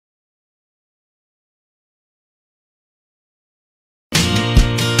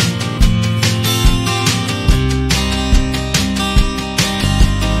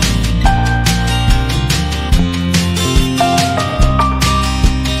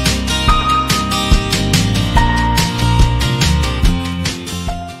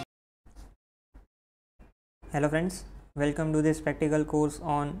Hello friends, welcome to this practical course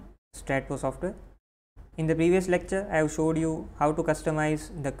on STAADPro software. In the previous lecture, I have showed you how to customize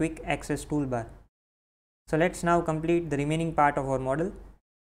the quick access toolbar. So let's now complete the remaining part of our model.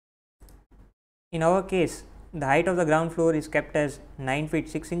 In our case, the height of the ground floor is kept as 9 feet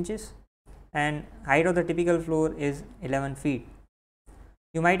 6 inches and height of the typical floor is 11 feet.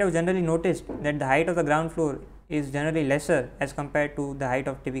 You might have generally noticed that the height of the ground floor is generally lesser as compared to the height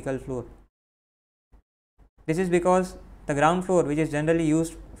of typical floor. This is because the ground floor, which is generally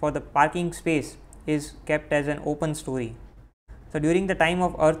used for the parking space, is kept as an open story. So during the time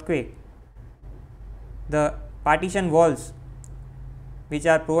of earthquake, the partition walls which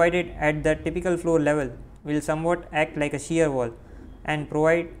are provided at the typical floor level will somewhat act like a shear wall and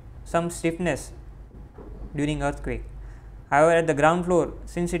provide some stiffness during earthquake. However, at the ground floor,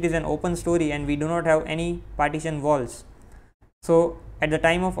 since it is an open story and we do not have any partition walls, so at the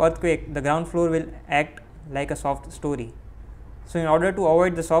time of earthquake the ground floor will act like a soft story. So in order to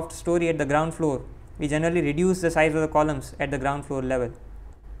avoid the soft story at the ground floor, we generally reduce the size of the columns at the ground floor level.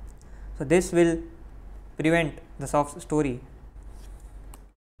 So this will prevent the soft story.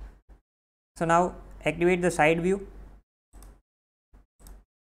 So now activate the side view.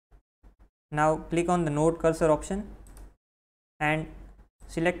 Now click on the node cursor option and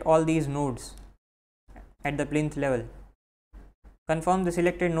select all these nodes at the plinth level. Confirm the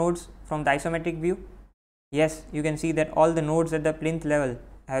selected nodes from the isometric view. Yes, you can see that all the nodes at the plinth level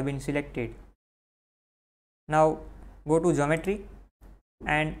have been selected. Now go to geometry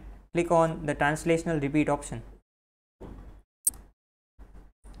and click on the translational repeat option.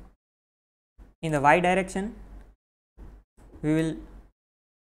 In the y direction, we will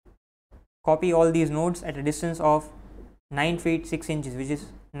copy all these nodes at a distance of 9 feet 6 inches, which is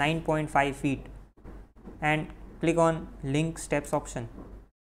 9.5 feet, and click on link steps option.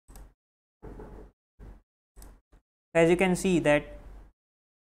 As you can see that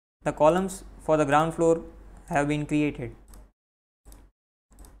the columns for the ground floor have been created.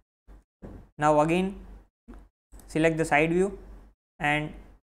 Now again select the side view and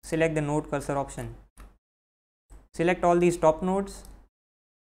select the node cursor option. Select all these top nodes.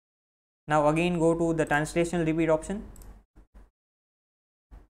 Now again go to the translational repeat option.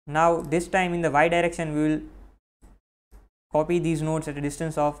 Now this time in the y direction we will copy these nodes at a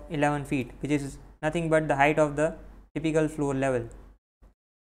distance of 11 feet, which is nothing but the height of the typical floor level.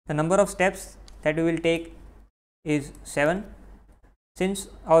 The number of steps that we will take is 7. Since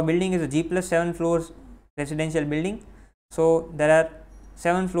our building is a G+7 floors residential building, so there are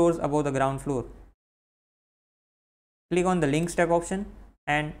 7 floors above the ground floor. Click on the link step option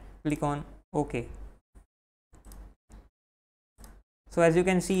and click on OK. So as you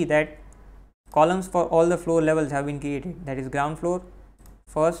can see that columns for all the floor levels have been created, that is ground floor,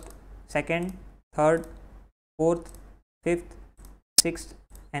 first, second, third, fourth, fifth, sixth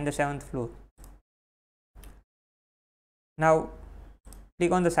and the 7th floor. Now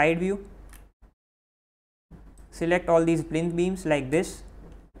click on the side view, select all these plinth beams like this.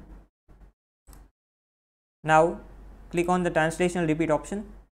 Now click on the translational repeat option.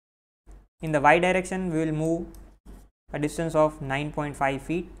 In the y direction we will move a distance of 9.5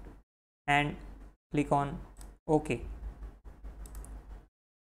 feet and click on OK.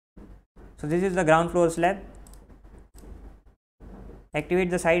 So this is the ground floor slab. Activate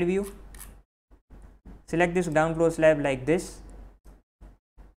the side view, select this ground floor slab like this.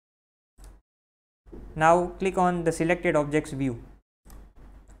 Now click on the selected objects view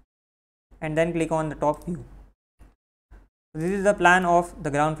and then click on the top view. This is the plan of the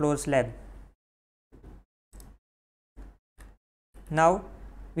ground floor slab. Now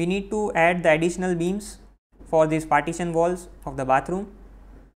we need to add the additional beams for these partition walls of the bathroom.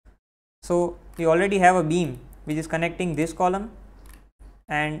 So we already have a beam which is connecting this column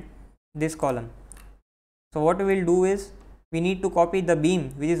and this column. So what we will do is we need to copy the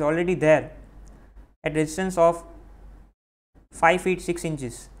beam which is already there at a distance of 5 feet 6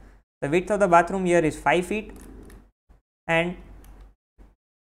 inches. The width of the bathroom here is 5 feet, and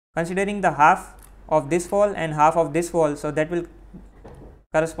considering the half of this wall and half of this wall, so that will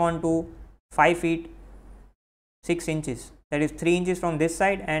correspond to 5 feet 6 inches, that is 3 inches from this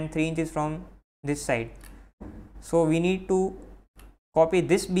side and 3 inches from this side. So we need to copy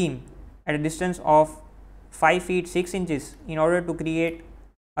this beam at a distance of 5 feet 6 inches in order to create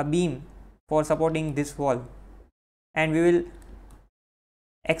a beam for supporting this wall, and we will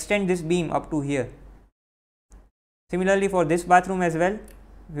extend this beam up to here. Similarly for this bathroom as well,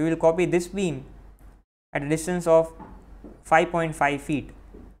 we will copy this beam at a distance of 5.5 feet.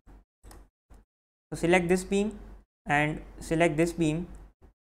 So select this beam and select this beam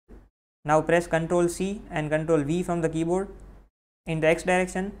Now press Ctrl C and Ctrl V from the keyboard. In the x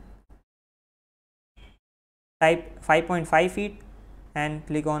direction, type 5.5 feet and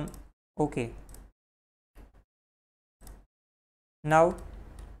click on OK. Now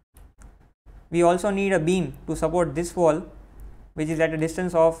we also need a beam to support this wall, which is at a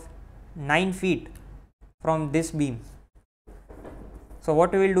distance of 9 feet from this beam. So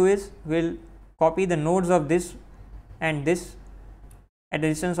what we will do is we will copy the nodes of this and this at a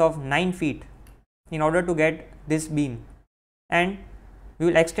distance of 9 feet in order to get this beam, and we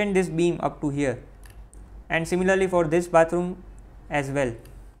will extend this beam up to here, and similarly for this bathroom as well.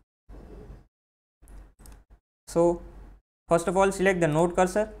 So first of all, select the node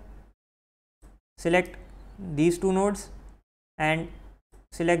cursor, select these two nodes and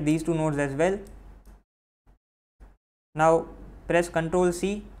select these two nodes as well. Now press Ctrl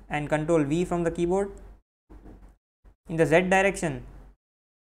C and Ctrl V from the keyboard. In the Z direction,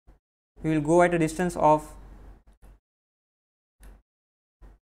 we will go at a distance of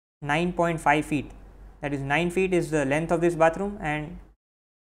 9.5 feet. That is 9 feet is the length of this bathroom, and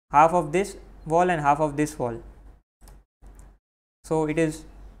half of this wall and half of this wall. So it is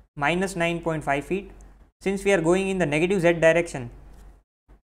minus 9.5 feet. Since we are going in the negative Z direction,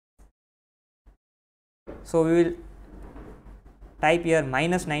 so we will type here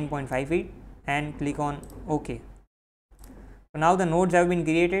minus 9.5 feet and click on OK. So now the nodes have been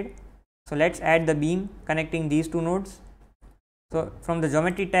created. So let's add the beam connecting these two nodes. So from the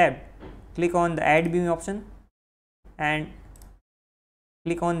geometry tab, click on the add beam option and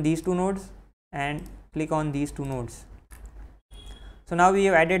click on these two nodes and click on these two nodes. So now we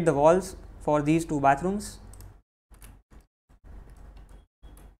have added the walls for these two bathrooms.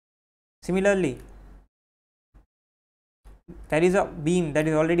 Similarly, there is a beam that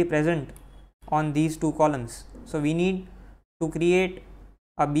is already present on these two columns. So we need to create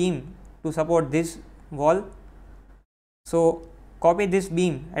a beam to support this wall. So copy this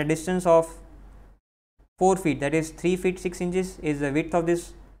beam at a distance of 4 feet, that is 3 feet 6 inches is the width of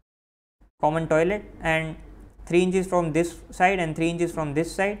this common toilet, and 3 inches from this side and 3 inches from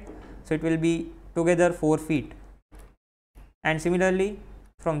this side. So it will be together 4 feet, and similarly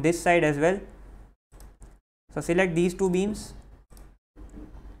from this side as well. So select these two beams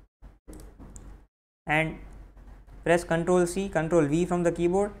and press Ctrl C, Ctrl V from the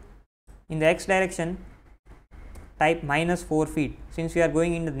keyboard. In the x direction, type minus 4 feet since we are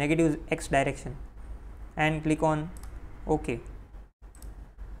going in the negative x direction, and click on OK.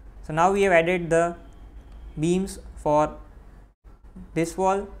 So now we have added the beams for this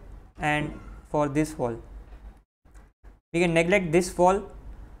wall and for this wall. We can neglect this wall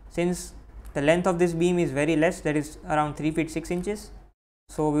since the length of this beam is very less, that is around 3 feet 6 inches.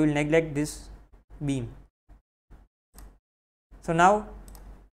 So we will neglect this beam. So now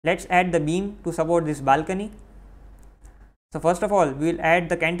let's add the beam to support this balcony. So first of all, we will add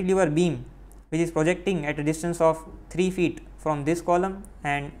the cantilever beam, which is projecting at a distance of 3 feet from this column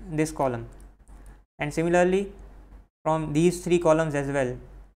and this column, and similarly from these 3 columns as well.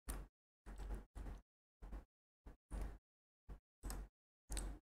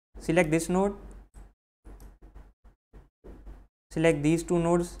 Select this node, select these two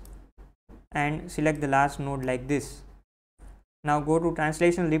nodes and select the last node like this. Now go to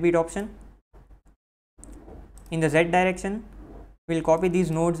translational repeat option. In the Z direction, we will copy these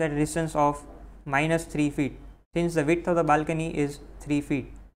nodes at a distance of minus 3 feet since the width of the balcony is 3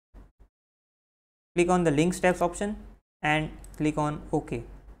 feet. Click on the link steps option and click on OK.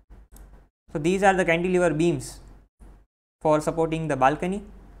 So these are the cantilever beams for supporting the balcony.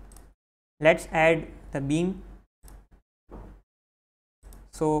 Let's add the beam.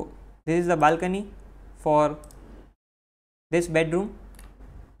 So this is the balcony for this bedroom.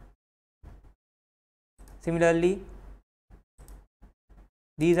 Similarly,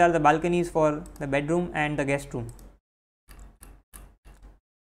 these are the balconies for the bedroom and the guest room.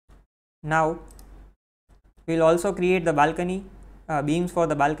 Now we will also create the balcony beams for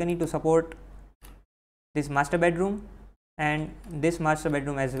the balcony to support this master bedroom and this master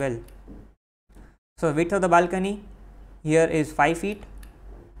bedroom as well. So width of the balcony here is 5 feet.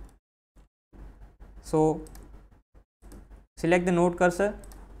 So select the node cursor,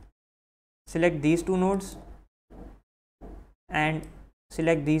 select these two nodes and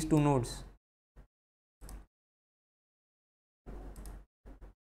select these two nodes.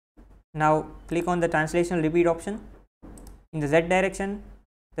 Now click on the translational repeat option. In the Z direction,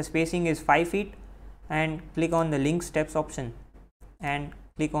 the spacing is 5 feet, and click on the link steps option and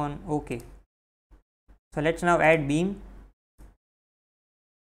click on OK. So let's now add beam.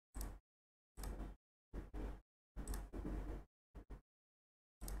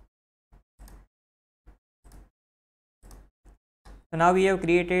 So now we have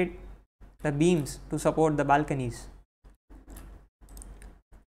created the beams to support the balconies.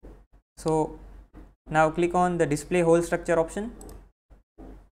 So now click on the display whole structure option.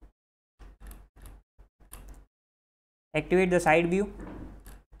 Activate the side view.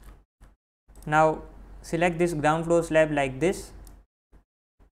 Now select this ground floor slab like this.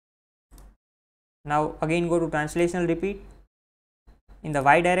 Now again go to translational repeat. In the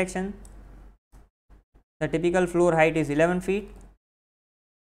y direction, the typical floor height is 11 feet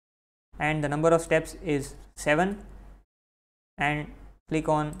and the number of steps is 7, and click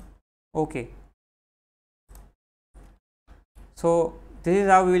on OK. So this is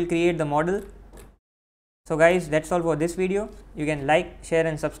how we will create the model. So guys, that's all for this video. You can like, share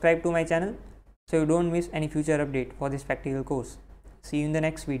and subscribe to my channel so you don't miss any future update for this practical course. See you in the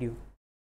next video.